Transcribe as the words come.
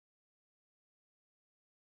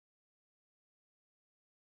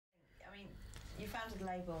the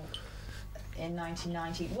label in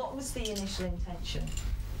 1990. What was the initial intention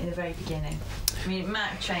in the very beginning? I mean, it might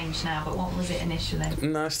have changed now, but what was it initially?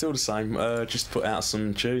 No, it's still the same. Just put out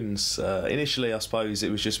some tunes. Initially, I suppose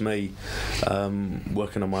it was just me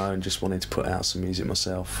working on my own, just wanting to put out some music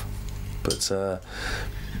myself. But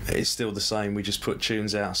it's still the same. We just put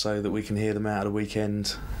tunes out so that we can hear them out at the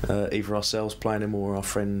weekend, either ourselves playing them or our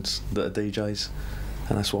friends that are DJs,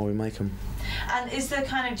 and that's why we make them. And is there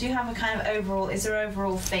kind of, do you have a kind of overall, is there an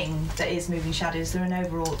overall thing that is Moving Shadows? Is there an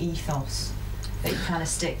overall ethos that you kind of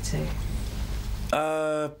stick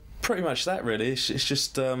to? Pretty much that, really. It's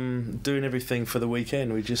just doing everything for the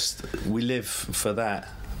weekend. We live for that.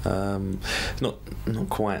 Not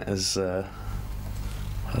quite as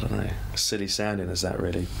I don't know, silly sounding as that,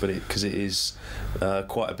 really, but because it is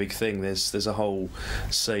quite a big thing. There's a whole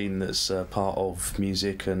scene that's part of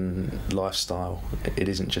music and lifestyle. It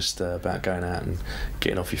isn't just about going out and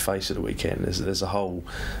getting off your face at the weekend. There's a whole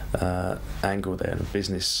angle there, and a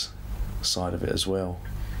business side of it as well.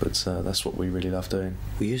 But that's what we really love doing.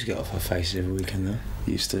 We used to get off our faces every weekend, though.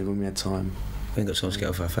 Used to, when we had time. We ain't got time to get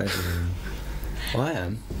off our faces anymore. Well, I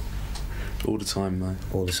am. All the time, though.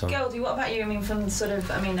 All the time. Goldie, what about you? I mean, from sort of,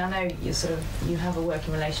 I mean, I know you have a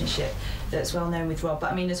working relationship that's well known with Rob,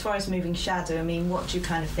 but I mean, as far as Moving Shadow, I mean, what do you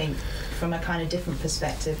kind of think from a kind of different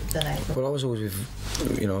perspective than April? Well, I was always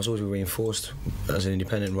with, I was always Reinforced as an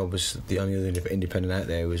independent. Rob was the only other independent out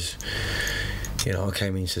there. Was, I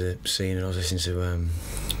came into the scene and I was listening to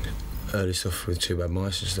early stuff with Too Bad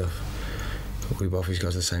Mice and stuff. We both used to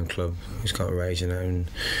go to the same club. It was kind of raging, and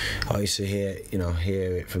I used to hear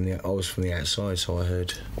it from I was from the outside, so I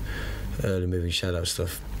heard early Moving Shadow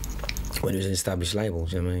stuff when it was an established label.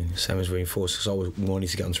 Do you know what I mean? Same as Reinforced, because I was wanting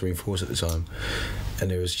to get onto Reinforced at the time, and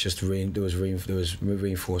there was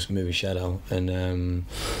Reinforced, Moving Shadow, and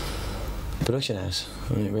Production House.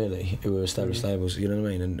 I mean, really, it were established labels. You know what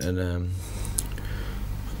I mean? And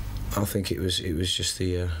I think it was just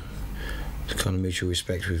the kind of mutual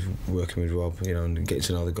respect with working with Rob, and getting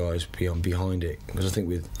to know the guys behind it. Because I think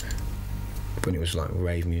when it was like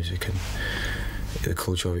rave music and the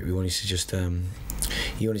culture of it, we wanted to just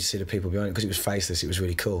you wanted to see the people behind it, because it was faceless. It was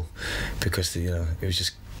really cool because it was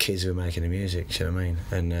just kids who were making the music. Do you know what I mean?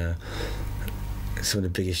 And some of the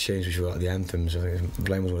biggest tunes, which were like the anthems. I think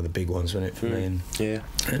Blame was one of the big ones, wasn't it, for me?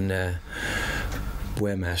 And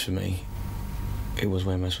Wear Mass for me. It was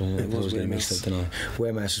Wear Mass, wasn't it? It was getting mixed up, didn't I?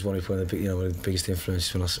 Wear Mass was one of the biggest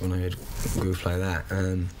influences when I heard Groove play that,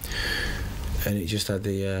 and it just had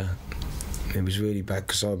the. It was really bad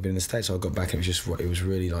because I'd been in the States. So I got back and it was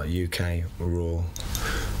really like UK raw,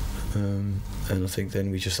 and I think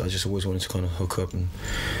then I just always wanted to kind of hook up and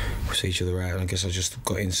see each other out. And I guess I just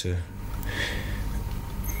got into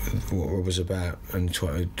what Rob was about and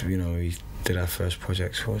tried to, we did our first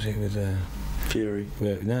project. What was it with? Fury.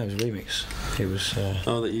 No, it was a remix. It was.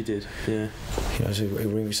 That you did, yeah. It was a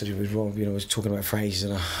remix that it was Rob. Was talking about phrases,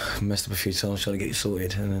 and I messed up a few times trying to get it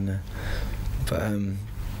sorted, and then.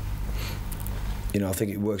 I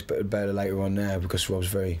think it works better later on now because Rob's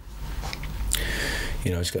very.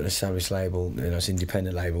 It's got an established label. It's an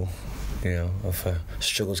independent label. I've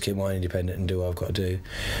struggled to keep mine independent and do what I've got to do,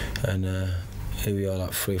 and. Here we are,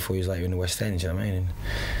 like 3 or 4 years later in the West End. Do you know what I mean?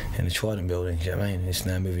 In the Trident building. Do you know what I mean? It's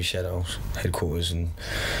now Moving Shadows headquarters, and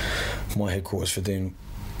my headquarters for doing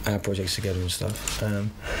our projects together and stuff.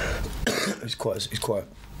 It's quite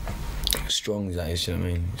strong. That is. Do you know what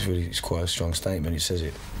I mean? It's quite a strong statement. It says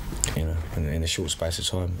it. In a short space of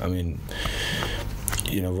time. I mean,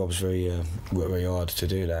 Rob's worked very hard to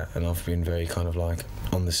do that, and I've been very kind of like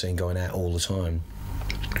on the scene, going out all the time.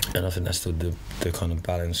 And I think that's the kind of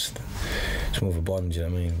balance. It's more of a bond, you know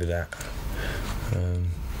what I mean, with that.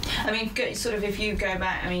 I mean, sort of if you go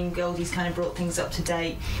back, I mean, Goldie's kind of brought things up to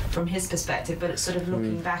date from his perspective, but it's sort of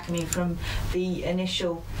looking back, I mean, from the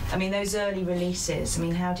initial, I mean, those early releases, I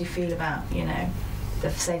mean, how do you feel about,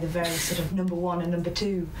 the very sort of number 1 and number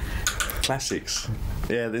 2? Classics.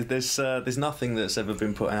 Yeah, there's nothing that's ever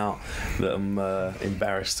been put out that I'm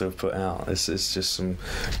embarrassed to have put out. It's just some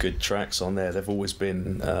good tracks on there. They've always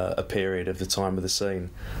been a period of the time of the scene,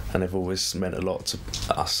 and they've always meant a lot to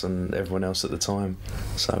us and everyone else at the time.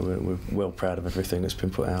 So we're well proud of everything that's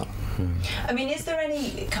been put out. I mean, is there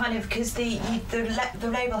any kind of, because the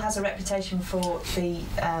label has a reputation for the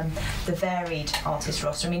varied artist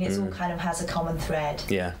roster. I mean, it's all kind of has a common thread,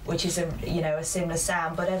 which is a similar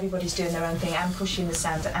sound, but everybody's doing their own thing and pushing the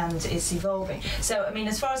sound, and it's evolving. So I mean,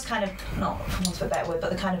 as far as kind of, not for want of a better word, but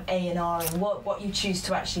the kind of A&R and what you choose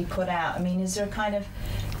to actually put out, I mean, is there a kind of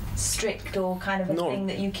strict or kind of a thing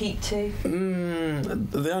that you keep to?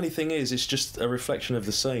 The only thing is, it's just a reflection of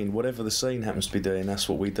the scene. Whatever the scene happens to be doing, that's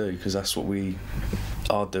what we do, because that's what we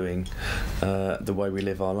are doing the way we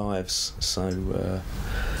live our lives. So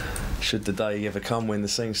should the day ever come when the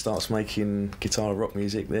scene starts making guitar rock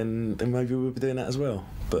music, then maybe we'll be doing that as well.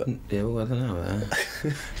 But yeah, well, I don't know.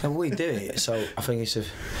 No, we do it, so I think it's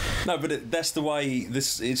no, but that's the way.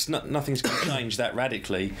 It's not, nothing's going to change that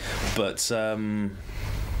radically, but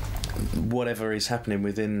whatever is happening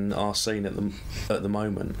within our scene at the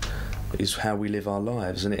moment is how we live our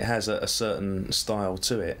lives, and it has a certain style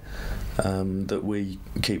to it that we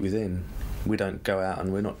keep within. We don't go out,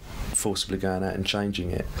 and we're not forcibly going out and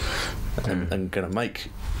changing it and going to make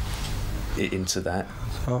it into that.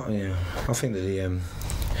 Oh yeah, I think that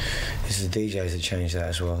it's the DJs that change that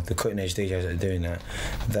as well. The cutting edge DJs that are doing that,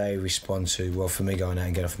 they respond to, well, for me going out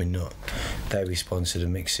and get off my nut, they respond to the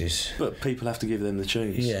mixes. But people have to give them the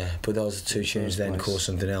tunes. Yeah, but those two tunes then cause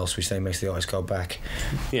something else, which then makes the artist go back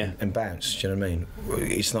and bounce. Do you know what I mean?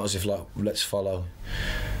 It's not as if like, let's follow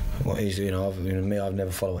what he's, I've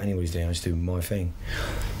never followed what anybody's doing. I just do my thing.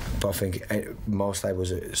 But I think most labels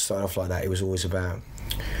that started off like that, it was always about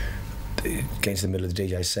getting to the middle of the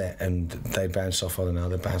DJ set, and they bounce off, I don't know,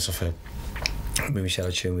 they bounce off a Moving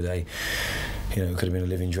Shadow tune with it could have been a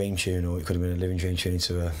Living Dream tune, or it could have been a Living Dream tune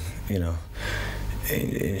into a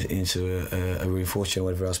Reinforced tune or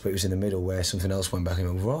whatever else, but it was in the middle where something else went back and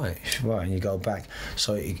you go, right, and you go back.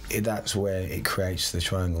 So that's where it creates the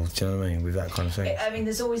triangle, do you know what I mean, with that kind of thing. I mean,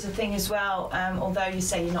 there's always a thing as well, although you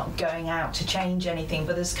say you're not going out to change anything,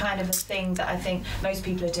 but there's kind of a thing that I think most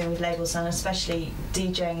people are doing with labels, and especially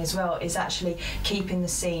DJing as well, is actually keeping the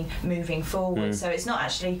scene moving forward. So it's not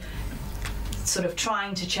actually sort of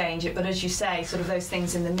trying to change it, but as you say, sort of those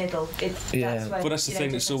things in the middle. That's where, but that's the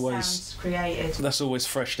thing that's always created. That's always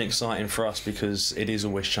fresh and exciting for us, because it is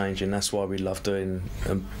always changing. That's why we love doing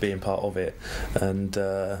and being part of it, and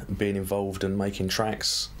being involved and making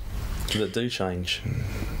tracks that do change.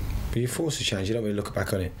 But you're forced to change. You don't really look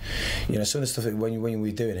back on it. Some of the stuff that when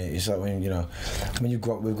we're doing it, it's like we've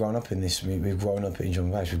grown up in this. We've grown up in drum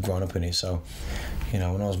and bass. We've grown up in it. So, when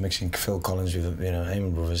I was mixing Phil Collins with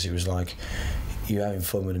Amen Brothers, it was like you're having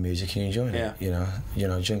fun with the music and you're enjoying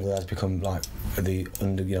it. Jungle has become like the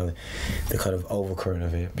kind of overcurrent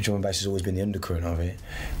of it. But drum and bass has always been the undercurrent of it.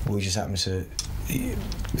 We just happen to.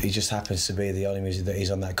 It just happens to be the only music that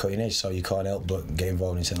is on that cutting edge, so you can't help but get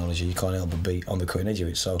involved in technology. You can't help but be on the cutting edge of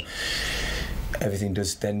it. So everything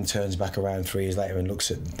then turns back around 3 years later and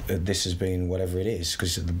looks at this as being whatever it is,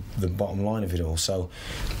 because it's the bottom line of it all. So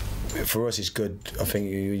for us, it's good. I think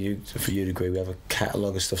for you to agree, we have a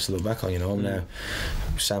catalogue of stuff to look back on. I'm now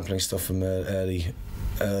sampling stuff from early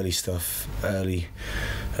stuff, early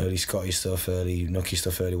Scotty stuff, early Nookie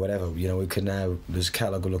stuff, early whatever. We could now, there's a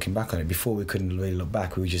catalogue of looking back on it. Before we couldn't really look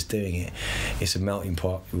back, we were just doing it. It's a melting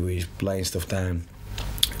pot. We were just laying stuff down,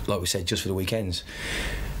 like we said, just for the weekends.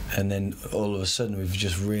 And then all of a sudden, we've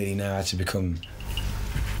just really now had to become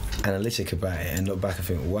analytic about it and look back and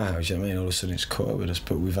think, wow, do you know what I mean? All of a sudden it's caught up with us,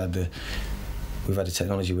 but we've had the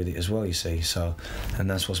technology with it as well, you see. So, and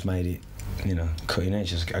that's what's made it, cutting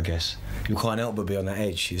edge, I guess. You can't help but be on that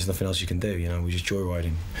edge. There's nothing else you can do. We're just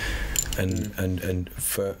joyriding, and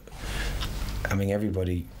for,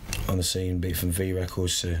 everybody on the scene, be it from V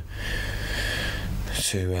Records to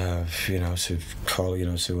Carl,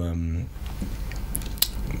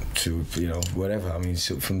 to whatever.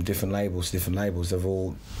 From different labels to different labels, they've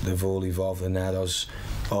all evolved, and now those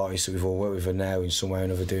artists that we've all worked with are now in some way or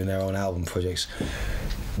another doing their own album projects.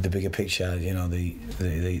 The bigger picture,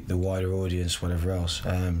 the wider audience, whatever else.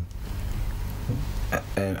 And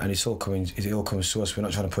it all comes to us. We're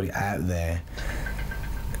not trying to put it out there.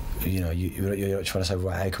 You're not trying to say,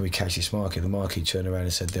 right, how can we catch this market? The market turned around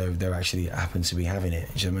and said they actually happen to be having it.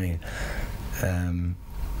 Do you know what I mean?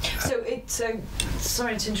 So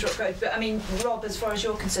sorry to interrupt, both, but Rob, as far as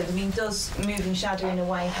you're concerned, does Moving Shadow in a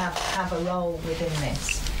way have a role within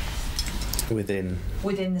this? Within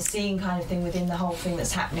the scene kind of thing, within the whole thing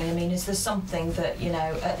that's happening? Is there something that,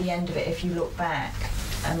 at the end of it, if you look back,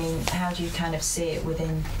 how do you kind of see it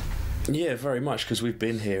within? Yeah, very much, because we've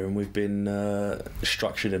been here and we've been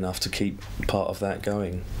structured enough to keep part of that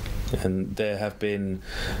going. And there have been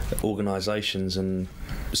organisations and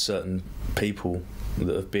certain people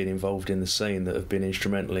that have been involved in the scene that have been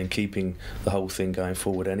instrumental in keeping the whole thing going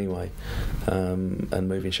forward anyway, and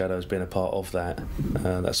Moving Shadow has been a part of that.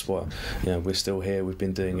 That's why we're still here. We've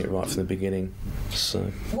been doing it right from the beginning. So,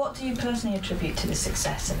 what do you personally attribute to the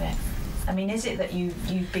success of it? I mean, is it that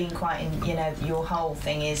you've been quite in, you know, your whole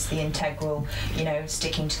thing is the integral, you know,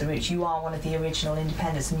 sticking to the roots. You are one of the original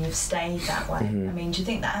independents and you've stayed that way. I mean, do you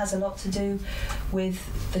think that has a lot to do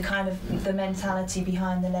with the kind of the mentality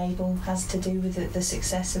behind the label, has to do with the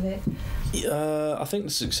success of it? I think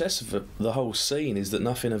the success of the whole scene is that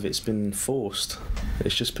nothing of it's been forced.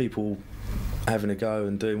 It's just people having a go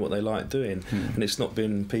and doing what they like doing, and it's not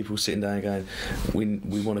been people sitting down and going,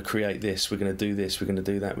 we want to create this, we're going to do this, we're going to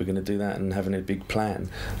do that, we're going to do that, and having a big plan.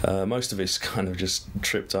 Most of it's kind of just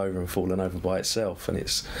tripped over and fallen over by itself, and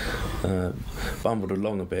it's bumbled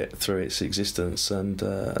along a bit through its existence, and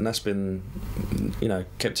that's been, you know,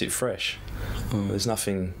 kept it fresh. There's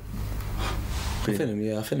nothing. I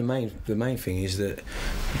think the main thing is that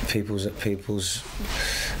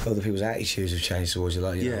other people's attitudes have changed towards you.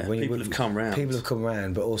 Like, you know, people have come round. People have come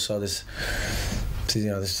round, but also there's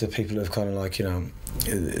the people who have kind of like, you know,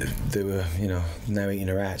 they were, you know, now eating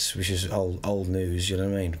their rats, which is old news. You know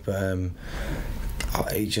what I mean?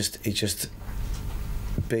 But it just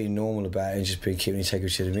being normal about it and just being keeping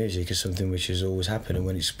integrity to the music is something which has always happened, and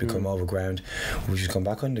when it's become overground, we've just gone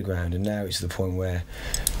back underground, and now it's the point where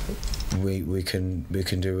we can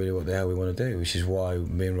do really what the hell we want to do, which is why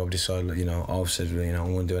me and Rob decided, you know, I've said, you know, I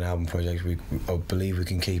want to do an album project. I believe we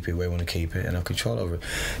can keep it, we want to keep it, and have control over it.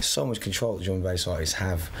 So much control that drum and bass artists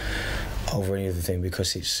have over any other thing,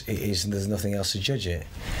 because there's nothing else to judge it,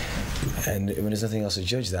 and when there's nothing else to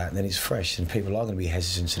judge that, then it's fresh, and people are going to be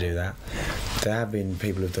hesitant to do that. There have been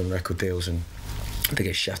people who've done record deals and they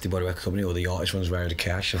get shafted by the record company, or the artist runs away with the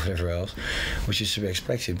cash or whatever else, which is to be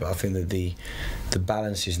expected. But I think that the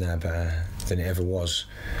balance is now better than it ever was,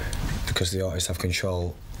 because the artists have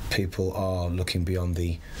control. People are looking beyond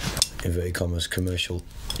the inverted commas commercial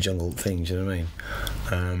jungle things, you know what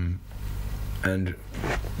I mean? And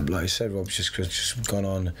like I said, Rob's just gone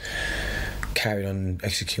on, carried on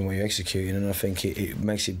executing what you're executing, and I think it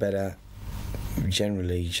makes it better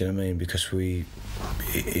generally, do you know what I mean? Because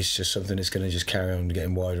it's just something that's going to just carry on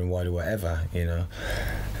getting wider and wider, whatever, you know.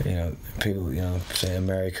 People, you know, say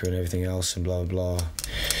America and everything else and blah blah blah.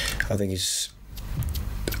 I think it's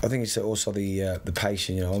also the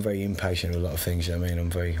patience. You know, I'm very impatient with a lot of things. You know what I mean?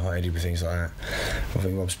 I'm very hot-headed with things like that. I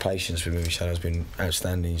think Rob's patience with Movie Shadow has been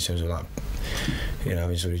outstanding in terms of, like, you know,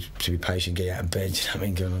 having somebody to be patient, get out of bed. You know what I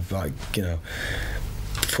mean? Kind of like, you know,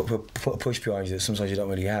 put a push behind you that sometimes you don't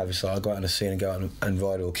really have. It's like I go out on the scene and go out and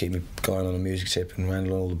ride, or keep me going on a music tip and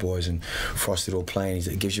handle all the boys and Frosted all playing.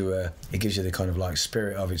 It gives you the kind of like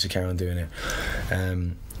spirit of it to carry on doing it.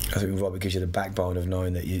 I think with Rob, it gives you the backbone of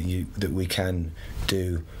knowing that that we can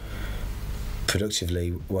do productively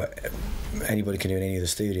what anybody can do in any other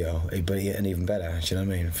studio, but and even better. Do you know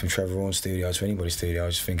what I mean? From Trevor Vaughan's studio to anybody's studio, I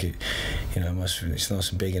just think it, you know, it's nice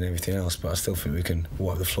and big and everything else, but I still think we can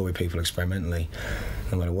wipe the floor with people experimentally,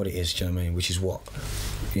 no matter what it is. Do you know what I mean? Which is what,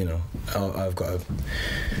 you know, I've got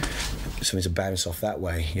something to bounce off that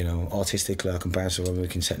way. You know, artistically I can bounce off, and we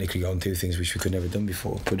can technically go and do things which we could never done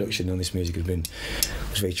before. Production on this music was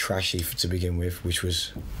very trashy to begin with, which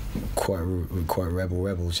was quite rebel, do you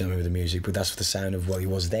know what I mean, with the music, but that's the sound of what it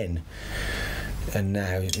was then. And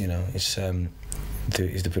now, you know, it's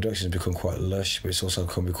the production's become quite lush, but it's also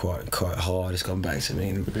become quite hard. It's gone back to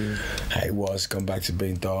being how it was, gone back to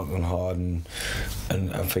being dark and hard, and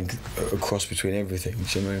I think a cross between everything.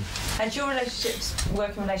 Do you know what I mean? Has your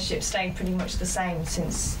working relationship stayed pretty much the same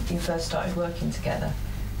since you first started working together?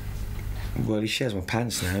 Well, he shares my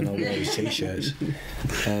pants now, and I wear his t-shirts.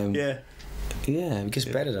 Yeah, it gets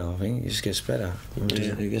better though. I think it just gets better. I hope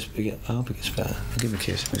it gets better. I'll give him a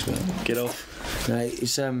kiss. Get off. No,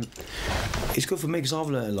 it's good for me because I've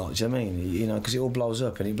learned a lot. Do you know what I mean? You know, because it all blows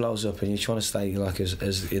up, and you're trying to stay like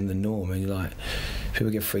as in the norm, and you're like,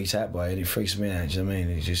 people get freaked out by it. It freaks me out. Do you know what I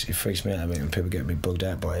mean? It freaks me out a bit when people get me bugged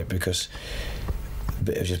out by it, because a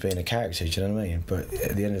bit of just being a character. Do you know what I mean? But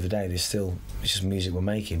at the end of the day, it's just music we're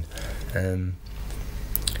making.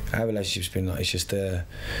 Our relationship's been like, it's just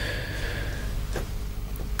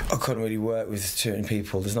I couldn't really work with certain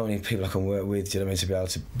people. There's not many people I can work with, do you know what I mean, to be able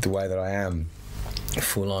to, the way that I am,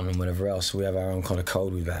 full on and whatever else. We have our own kind of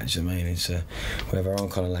code with that, do you know what I mean? We have our own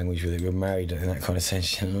kind of language with it. We're married in that kind of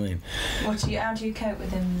sense, do you know what I mean? How do you cope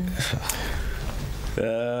with him?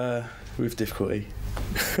 With difficulty.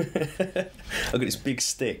 I've got this big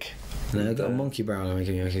stick. No, I've got a monkey barrel.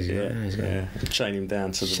 Yeah. Chain him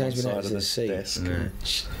down to the one side of the desk.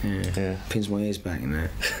 Yeah. Pins my ears back in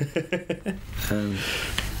there.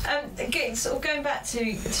 Sort of going back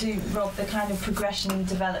to Rob, the kind of progression and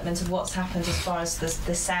development of what's happened as far as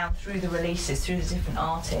the sound through the releases, through the different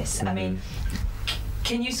artists. I mean,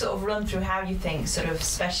 can you sort of run through how you think, sort of,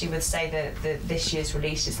 especially with, say, the this year's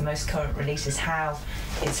releases, the most current releases, how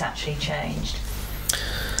it's actually changed?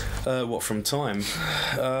 What, from time?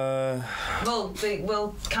 Well,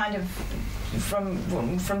 kind of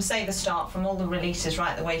from say the start, from all the releases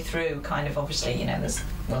right the way through, kind of, obviously, you know, there's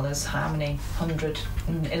how many?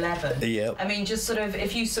 111. Yeah. I mean, just sort of,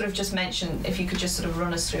 if you could just sort of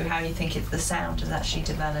run us through how you think the sound has actually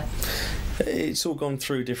developed. It's all gone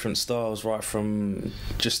through different styles, right from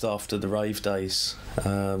just after the rave days.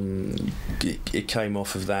 It came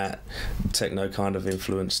off of that techno kind of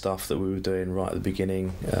influence stuff that we were doing right at the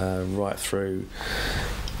beginning, right through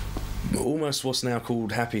almost what's now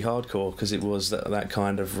called happy hardcore, because it was that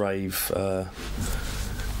kind of rave, now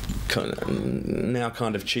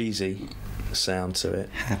kind of cheesy sound to it.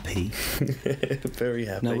 Happy. Very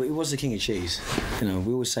happy. No, but it was the king of cheese. You know,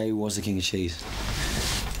 we always say he was the king of cheese.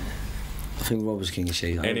 I think Rob was king of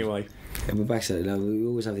cheese. Anyway. But back to that, we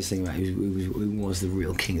always have this thing about he was the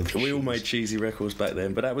real king of cheese. We all made cheesy records back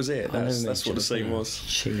then, but that was it. That's what the scene was.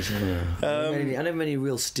 Cheese, I don't know. I never made any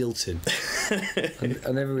real stilted.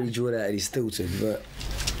 I never really enjoyed out any stilted, but...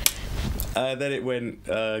 then it went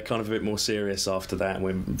kind of a bit more serious after that, and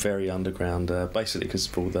went very underground, basically because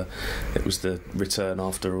it was the return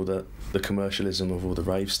after all the commercialism of all the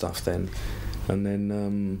rave stuff then, and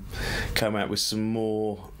then came out with some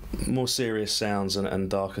more serious sounds and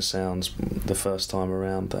darker sounds the first time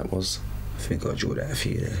around. That was, I think I drew out a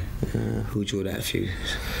few there. Yeah. Who drew out a few?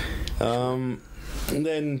 And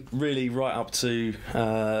then really right up to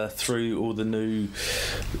through all the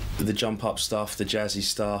jump up stuff, the jazzy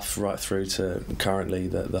stuff, right through to currently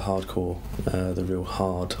the hardcore, the real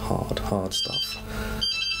hard stuff.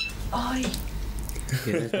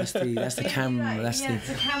 Yeah, that's the camera. That's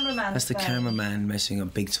the cameraman. That's the cameraman messing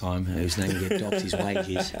up big time. Whose name get docked his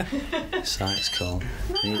wages. So it's cool.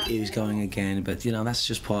 He was going again, but you know that's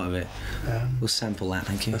just part of it. We'll sample that.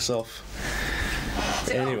 Thank you. That's off.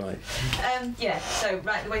 Anyway. So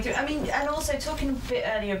right the way through. I mean, and also talking a bit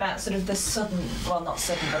earlier about sort of the sudden, well, not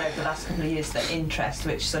sudden, but over the last couple of years, the interest,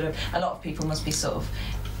 which sort of a lot of people must be sort of,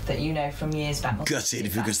 that you know from years back.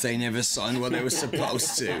 Gutted because they never signed what they were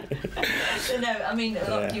supposed to. No, I mean, a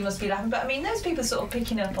lot of you must be laughing, but I mean, those people sort of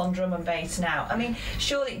picking up on drum and bass now. I mean,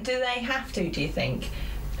 surely, do they have to, do you think?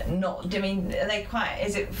 Not, I mean,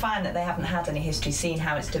 is it fine that they haven't had any history, seen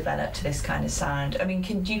how it's developed to this kind of sound? I mean,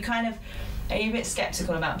 are you a bit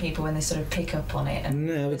sceptical about people when they sort of pick up on it? And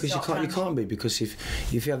no, because you can't be, because if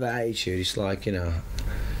you have that attitude, it's like, you know,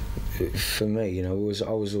 for me, you know, I was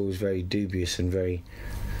always very dubious and very,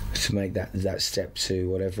 to make that step to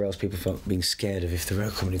whatever else. People felt being scared of if the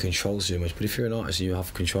record company controls too much. But if you're an artist and you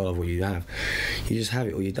have control of what you have, you just have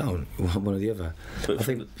it or you don't, one or the other. But I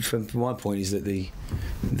think from my point is that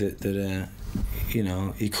you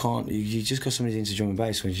know, you can't. You just got somebody into drum and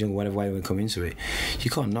bass when you're young, whatever way we come into it.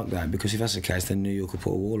 You can't knock that, because if that's the case, then New York will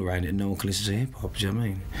put a wall around it and no one can listen to hip hop. Do you know what I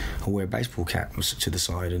mean? Or wear a baseball cap to the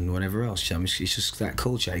side and whatever else. Do you know what I mean? It's just that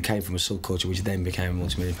culture. It came from a subculture which then became a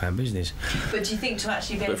multi-million-pound business. But do you think to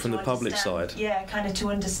actually be able from to the public side? Yeah, kind of to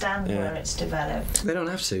understand where it's developed. They don't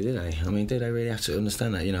have to, do they? I mean, do they really have to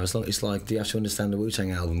understand that? You know, it's like, do you have to understand the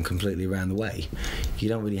Wu-Tang album completely around the way? You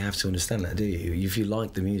don't really have to understand that, do you? If you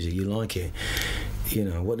like the music, you like it. You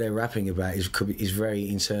know, what they're rapping about is very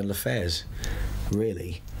internal affairs,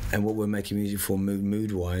 really. And what we're making music for,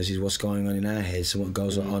 mood-wise, is what's going on in our heads and what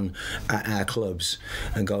goes on at our clubs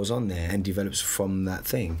and goes on there and develops from that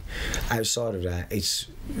thing. Outside of that, it's,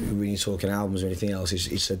 when you're talking albums or anything else,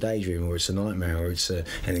 it's a daydream or it's a nightmare or it's an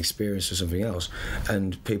experience or something else.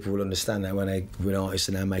 And people will understand that when artists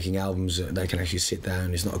are now making albums, they can actually sit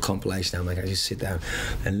down. It's not a compilation album. They can actually sit down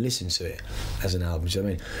and listen to it as an album. Do you know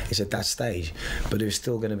what I mean? It's at that stage, but there's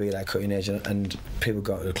still going to be that cutting edge, and people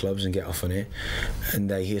go to the clubs and get off on it, and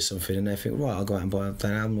they hear something and they think, right, I'll go out and buy that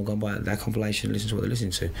album, I'll go and buy that compilation and listen to what they're listening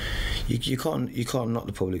to. You can't knock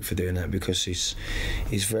the public for doing that, because it's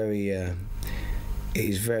very it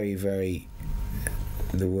is very, very,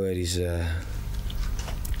 the word is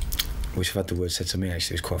which I've had the word said to me,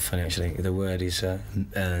 actually. It's quite funny, actually. The word is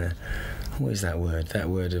what is that word? That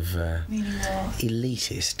word of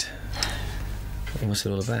elitist. What's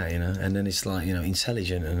it all about, you know? And then it's like, you know,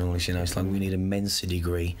 intelligent and all this, you know. It's like we need a Mensa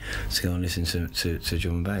degree to go and listen to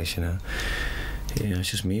drum and bass, you know. You know,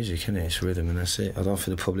 it's just music, isn't it? It's rhythm, and that's it. I don't for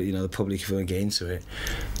the public, you know, the public, if they don't get into it,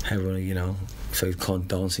 everyone, you know, if they can't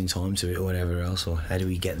dance in time to it or whatever else, or how do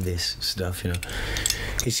we get this stuff, you know.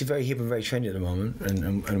 It's very hip and very trendy at the moment,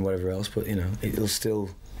 and whatever else, but, you know, it'll still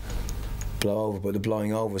blow over, but the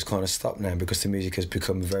blowing over has kind of stopped now, because the music has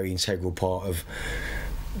become a very integral part of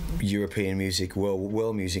European music,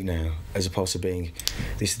 world music now, as opposed to being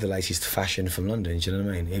this is the latest fashion from London. Do you know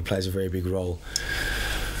what I mean? It plays a very big role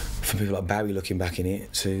for people like Barry looking back in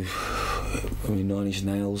it to Nine Inch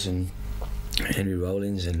Nails and Henry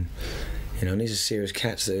Rollins, and and these are serious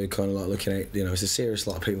cats that are kind of like looking at, it's a serious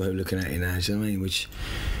lot of people who are looking at it now. Do you know what I mean?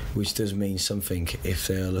 Which does mean something if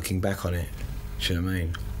they are looking back on it. Do you know what I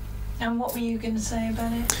mean? And what were you going to say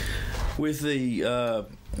about it? With the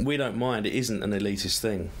We Don't Mind, it isn't an elitist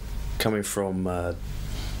thing. Coming from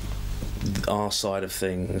our side of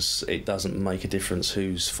things, it doesn't make a difference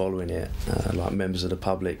who's following it. Like members of the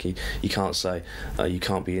public, you can't say you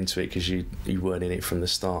can't be into it because you weren't in it from the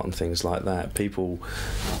start and things like that. People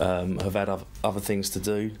have had other things to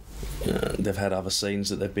do. They've had other scenes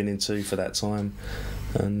that they've been into for that time,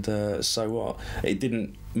 and so what? It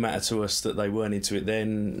didn't matter to us that they weren't into it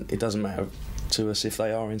then. It doesn't matter to us if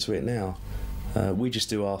they are into it now. We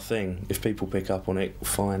just do our thing. If people pick up on it,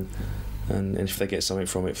 fine, and if they get something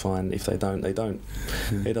from it, fine. If they don't, they don't.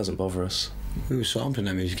 It doesn't bother us. We were sampling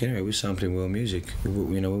that music anyway. We were sampling world music.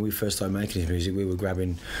 When we first started making this music, we were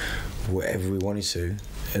grabbing whatever we wanted to,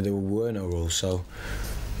 and there were no rules. So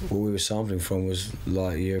what we were sampling from was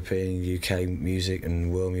like European, UK music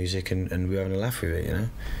and world music, and we were having a laugh with it,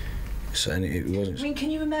 So, and it wasn't. I mean, can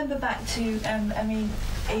you remember back to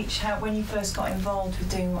when you first got involved with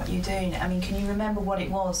doing what you're doing? I mean, can you remember what it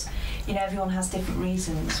was? Everyone has different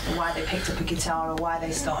reasons for why they picked up a guitar or why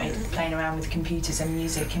they started playing around with computers and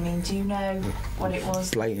music. I mean, do you know what it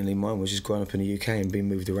was? Blatantly, mine was just growing up in the UK and being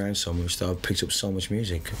moved around so much that I picked up so much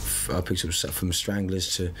music. I picked up stuff from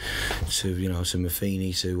Stranglers to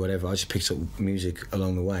Maffini to whatever. I just picked up music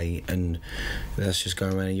along the way, and that's just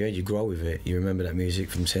going around in your head. You grow with it. You remember that music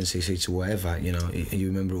from 10cc to whatever. You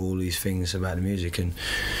remember all these things about the music, and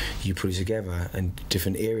you put it together, and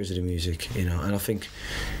different eras of the music. And I think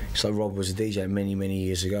it's like Rob was a DJ many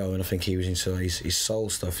years ago, and I think he was into his soul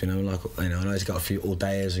stuff. I know he's got a few All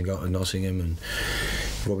Dayers and got a Nottingham, and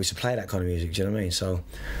Rob used to play that kind of music. Do you know what I mean? So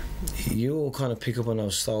you all kind of pick up on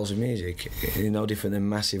those styles of music. No different than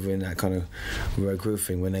Massive in that kind of road groove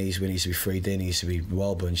thing. When it used to be 3D, and it used to be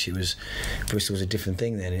Wild Bunch. Bristol was a different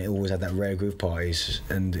thing then. It always had that rare groove parties,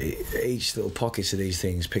 and each little pockets of these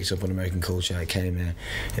things picked up on American culture. It came there,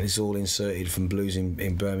 and it's all inserted from blues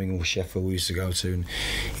in Birmingham or Sheffield we used to go to, and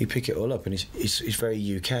you pick it all up, and it's very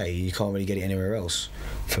UK. You can't really get it anywhere else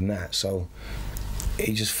from that. So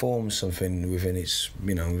it just forms something within its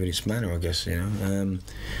manner, I guess.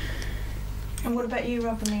 And what about you,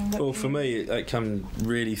 Rob? I mean, well, for me, it came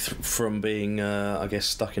really from being, I guess,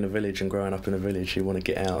 stuck in a village and growing up in a village. You want to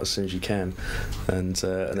get out as soon as you can, and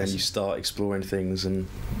then you start exploring things and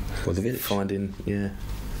finding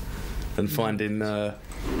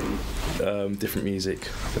different music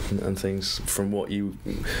and things from what you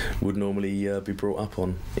would normally be brought up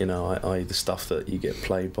on. I the stuff that you get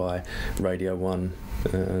played by Radio 1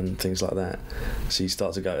 and things like that. So you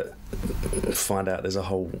start to find out there's a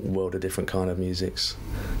whole world of different kind of musics,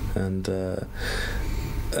 and the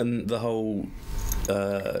whole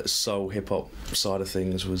soul hip hop side of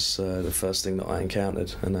things was the first thing that I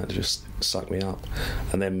encountered, and that just sucked me up.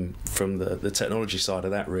 And then from the technology side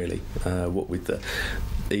of that, really, what with the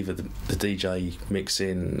DJ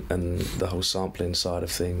mixing and the whole sampling side of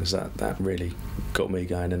things, that really got me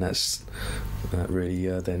going, and that really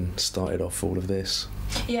then started off all of this.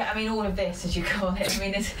 Yeah, I mean, all of this, as you call it, I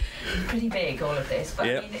mean, it's pretty big, all of this. But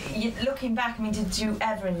yep. I mean, looking back, I mean, did you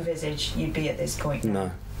ever envisage you'd be at this point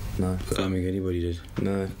now? No. I don't think anybody did.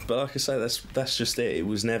 No, but like I say, that's just it. It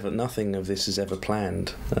was never. Nothing of this is ever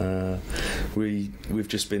planned. We've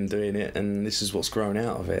just been doing it, and this is what's grown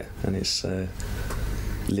out of it, and it's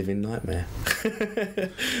living nightmare.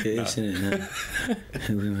 It is, isn't it?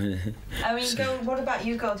 I mean, what about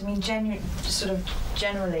you, Gold? I mean,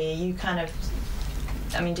 generally, are you kind of?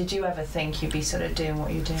 I mean, did you ever think you'd be sort of doing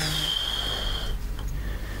what you're doing?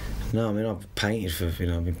 No, I mean, I've painted I've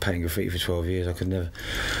been painting graffiti for 12 years. I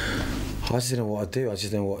just didn't know what I'd do. I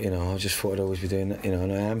just didn't know what, I just thought I'd always be doing that,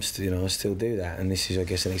 and I am still, I still do that, and this is, I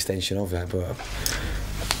guess, an extension of that, but,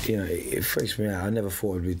 it freaks me out. I never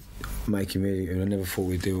thought I'd be making music, and I never thought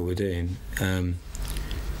we'd do what we're doing. When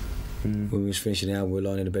we was finishing the album, we were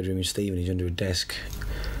lying in the bedroom in Stevenage under a desk,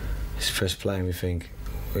 just press play, and we think,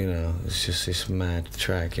 it's just this mad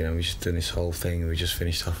track, we just done this whole thing, and we just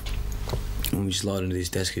finished off. And we just lied under this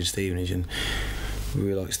desk in Stevenage, and we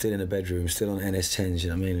were like still in a bedroom, still on NS10s, you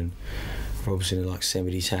know what I mean? And Rob's in like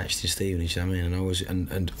semi-detached in Stevenage, you know what I mean?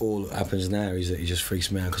 And all that happens now is that it just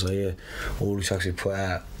freaks me out, because I hear all the tracks we put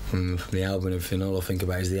out from the album and everything. All I think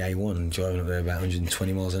about is the A1 driving up there about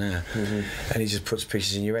 120 miles an hour, and it just puts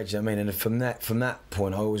pictures in your head, you know what I mean? And from that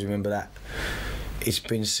point, I always remember that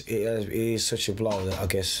it is such a blow that I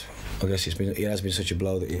guess it has been such a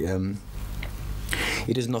blow that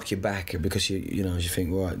it does knock you back, because you know, as you think,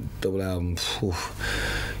 right, double album,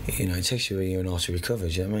 you know, it takes you a year and a half to recover.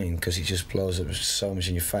 Do you know what I mean? Because it just blows up so much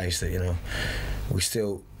in your face that, you know, we're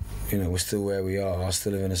still where we are. I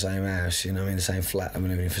still live in the same house, you know, in the same flat I've been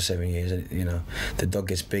living in for 7 years. And, you know, the dog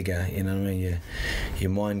gets bigger, you know what I mean? Your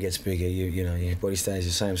mind gets bigger. You know, your body stays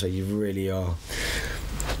the same. So you really are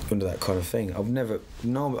under that kind of thing.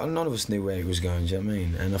 None of us knew where it was going. Do you know what I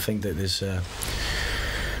mean? And I think that there's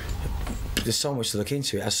so much to look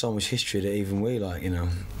into. It has so much history that even we, like, you know,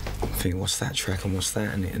 think, what's that track and what's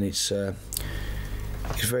that? And it's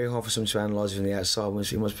very hard for someone to analyse from the outside.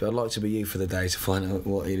 It must be. I'd like to be you for the day to find out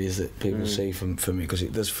what it is that people see from me, because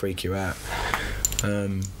it does freak you out.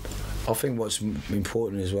 I think what's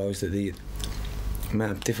important as well is that the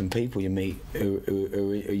amount of different people you meet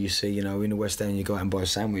who you see. You know, in the West End, you go out and buy a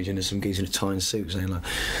sandwich, and there's some geezer in a tie and suit saying, like,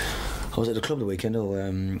 I was at the club the weekend,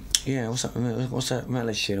 yeah, what's that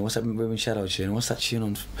metal tune, what's that Ruben Shadow tune, what's that tune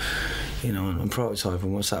on, you know, on Prototype,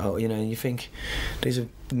 and what's that, you know, and you think these are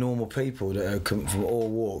normal people that are from all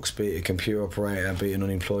walks, be it a computer operator, be it an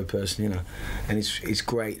unemployed person, you know, and it's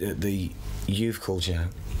great that the youth culture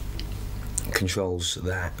controls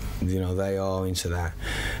that. You know, they are into that,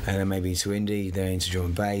 and they're maybe into indie, they're into drum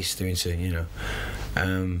and bass, they're into, you know,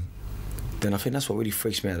 then I think that's what really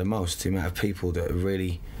freaks me out the most, the amount of people that are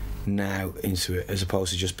really now into it, as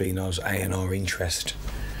opposed to just being those A&R interest.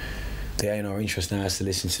 The A&R interest now has to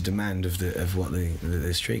listen to demand of what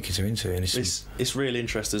the street kids are into, and it's real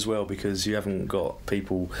interest as well, because you haven't got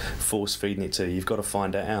people force feeding it to you. You've got to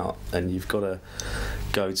find it out, and you've got to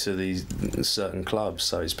go to these certain clubs.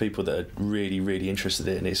 So it's people that are really, really interested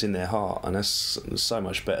in it, and it's in their heart, and that's so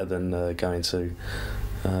much better than going to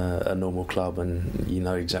a normal club and you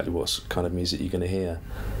know exactly what kind of music you're going to hear.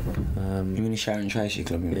 You mean the Sharon Tracy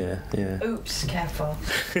club? Yeah. Oops, careful.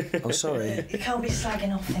 Oh, sorry. You can't be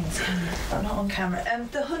slagging off things, can you? But not on camera.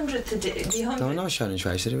 The 100th edition. No, I know Sharon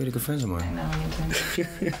Tracy. They're really good friends of mine. I know you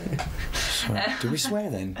do. Did we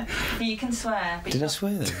swear then? You can swear. Did I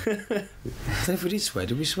swear then? I don't know if we did swear.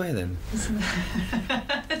 Did we swear then?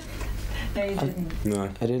 No, you didn't. No.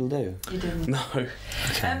 I didn't do? You didn't. No.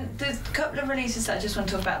 Okay. There's a couple of releases that I just want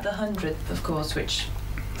to talk about. The 100th, of course, which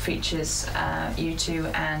features you two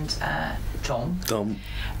and Dom.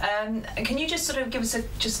 Can you just sort of give us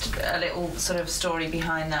just a little sort of story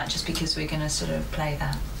behind that, just because we're going to sort of play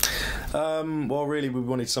that? Well, really, we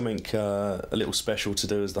wanted something a little special to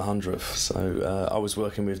do as the 100th. So I was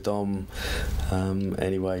working with Dom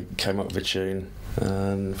anyway, came up with a tune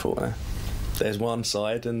and thought, there's one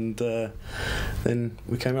side, and then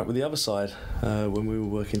we came up with the other side when we were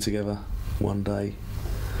working together one day,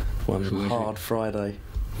 one hard Friday.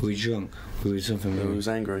 Were we drunk? We were something. We was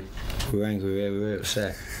angry. We were angry. Yeah, we were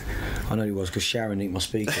upset. I know it was because Sharon nicked my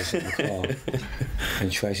speakers in the car, and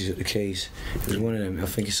Tracy took the keys. It was one of them. I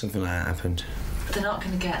think it's something like that happened. They're not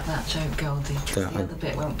going to get that joke, Goldie. The other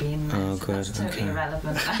bit won't be in there. Oh, so good. that's totally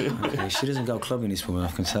irrelevant. Okay, she doesn't go clubbing, this woman.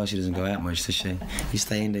 I can tell she doesn't go out much, does she? You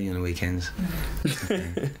stay in, do you, on the weekends?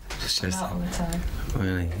 Okay. Not all the time.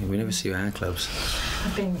 Really? We never see you at our clubs.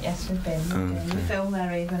 Yes, we've been. We film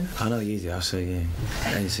there even. I know you do. I see you.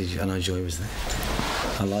 I know Joy was there.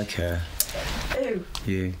 I like her. Who?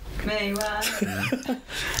 You. Me, well.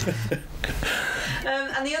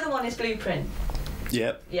 And the other one is Blueprint.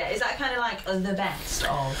 Yep. Yeah, is that kind of like the best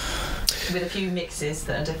of, with a few mixes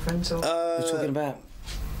that are different? Or? We're talking about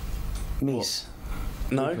Mies.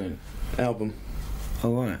 No, Blueprint. album.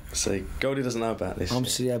 Oh, right. See, Goldie doesn't know about this.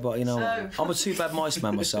 But you know, I'm a too bad mice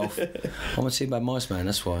man myself. I'm a too bad mice man,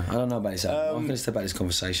 that's why. I don't know about this album. I'm going to step out of this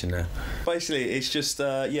conversation now. Basically, it's just,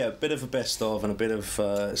 a bit of a best of and a bit of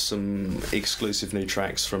some exclusive new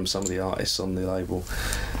tracks from some of the artists on the label.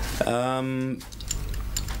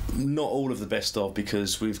 Not all of the best of,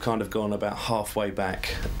 because we've kind of gone about halfway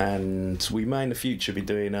back, and we may in the future be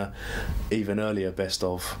doing a even earlier best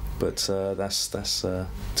of, but that's to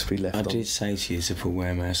be left on. I did say to you to put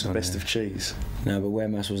Wear Mouse on Best there. of cheese. No, but Wear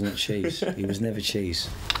Mouse was not cheese. He was never cheese.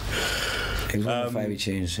 It was one of my favourite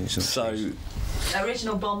tunes. So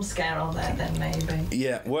original Bomb Scare on there then, maybe.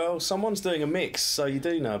 Yeah, well, someone's doing a mix, so you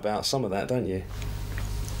do know about some of that, don't you?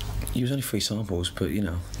 It was only 3 samples, but you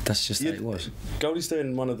know, that's just how it was. Goldie's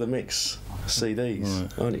doing one of the mix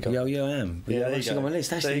CDs. Right. Yeah, I am. Yeah, there you go. On my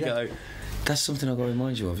list. Actually, there you go. That's something I've got to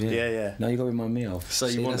remind you of, yeah. Yeah. No, you've got to remind me of. So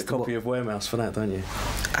you want the copy of Weremouse for that, don't you?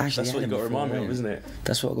 Actually, that's what you've got to remind me of, isn't it?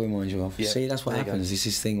 That's what I've got to remind you of. Yeah. See, that's what happens. This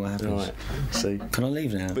is thing what happens. Right. See. Can I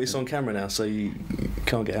leave now? But it's on camera now, so you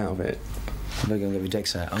can't get out of it. I better go and get my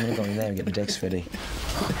decks out. I'm going to go in there and get my decks ready.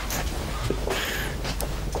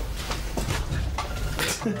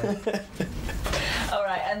 All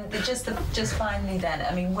right, and just finally then,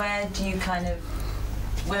 I mean, where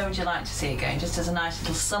would you like to see it going? Just as a nice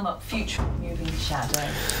little sum up, future Moving Shadow.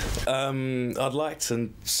 I'd like to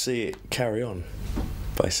see it carry on,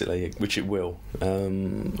 basically, which it will,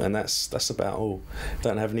 and that's about all.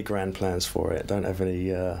 Don't have any grand plans for it. Don't have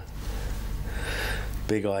any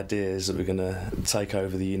big ideas that we're going to take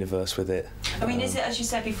over the universe with it. I mean, is it, as you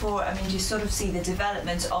said before, I mean, do you sort of see the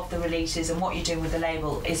development of the releases and what you're doing with the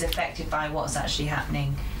label is affected by what's actually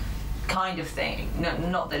happening, kind of thing? No,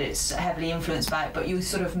 not that it's heavily influenced by it, but you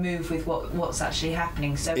sort of move with what's actually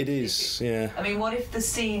happening. So it is, yeah. I mean, what if the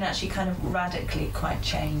scene actually kind of radically quite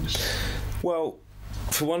changed? Well,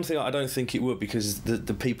 for one thing, I don't think it would, because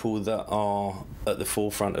the people that are at the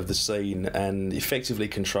forefront of the scene and effectively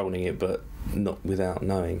controlling it, but not without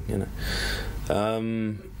knowing, you know,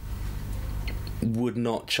 would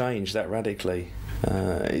not change that radically.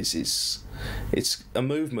 It's a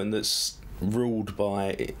movement that's ruled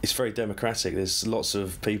by, it's very democratic. There's lots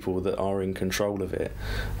of people that are in control of it.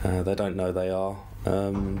 They don't know they are,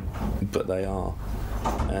 but they are.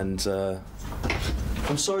 And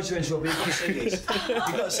I'm sorry to interrupt, but you've got to see this. You've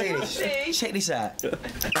got to see this. Check this out.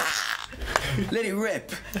 Let it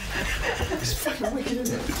rip. It's fucking wicked,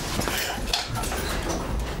 isn't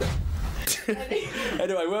it?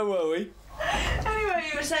 Anyway, where were we? Anyway,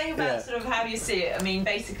 you were saying about sort of how you see it. I mean,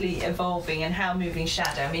 basically evolving and how Moving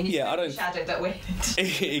Shadow. I mean, it's Moving Shadow that we're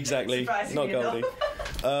exactly, not Goldie.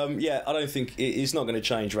 I don't think it's not going to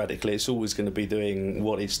change radically. It's always going to be doing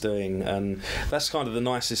what it's doing, and that's kind of the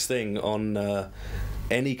nicest thing on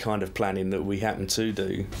any kind of planning that we happen to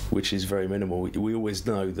do, which is very minimal. We always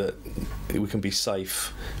know that we can be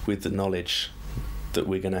safe with the knowledge that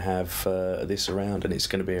we're going to have this around, and it's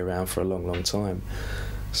going to be around for a long, long time.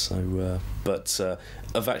 So, but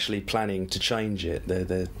of actually planning to change it,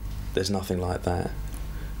 there's nothing like that.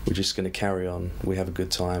 We're just going to carry on. We have a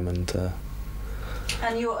good time, and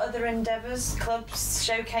your other endeavours, clubs,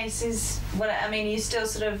 showcases. Well, I mean, you still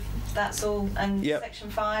sort of, that's all, and Section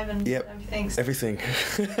 5 and everything. Everything.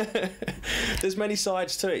 There's many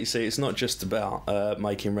sides to it. You see, it's not just about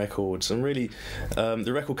making records, and really,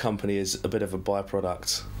 the record company is a bit of a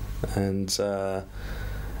byproduct, and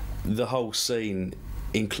the whole scene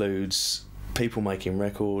includes people making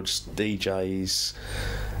records, DJs,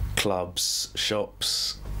 clubs,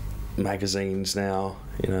 shops, magazines now,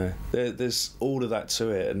 you know, there's all of that to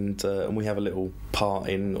it, and we have a little part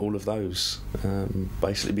in all of those,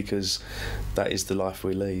 basically because that is the life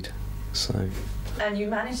we lead. So. And you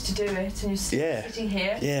managed to do it, and you're still sitting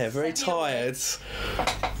here. Yeah, very tired,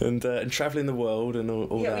 and travelling the world and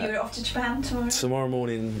all that. You're off to Japan tomorrow? Tomorrow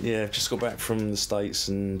morning, just got back from the States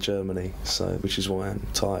and Germany, so which is why I'm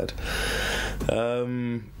tired.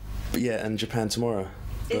 And Japan tomorrow.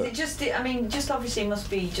 Is it just, I mean, just obviously must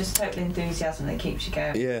be just total enthusiasm that keeps you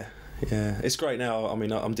going? Yeah, it's great now. I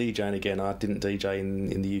mean, I'm DJing again. I didn't DJ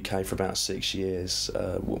in the UK for about 6 years.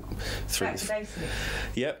 Back to basics?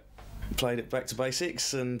 Yep. Played it back to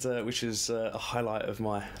basics, and which is a highlight of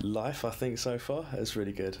my life, I think, so far. It's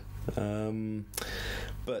really good.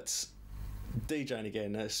 But DJing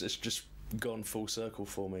again, it's just gone full circle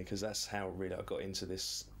for me, because that's how really I got into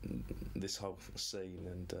this whole scene,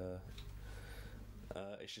 and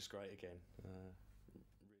it's just great again.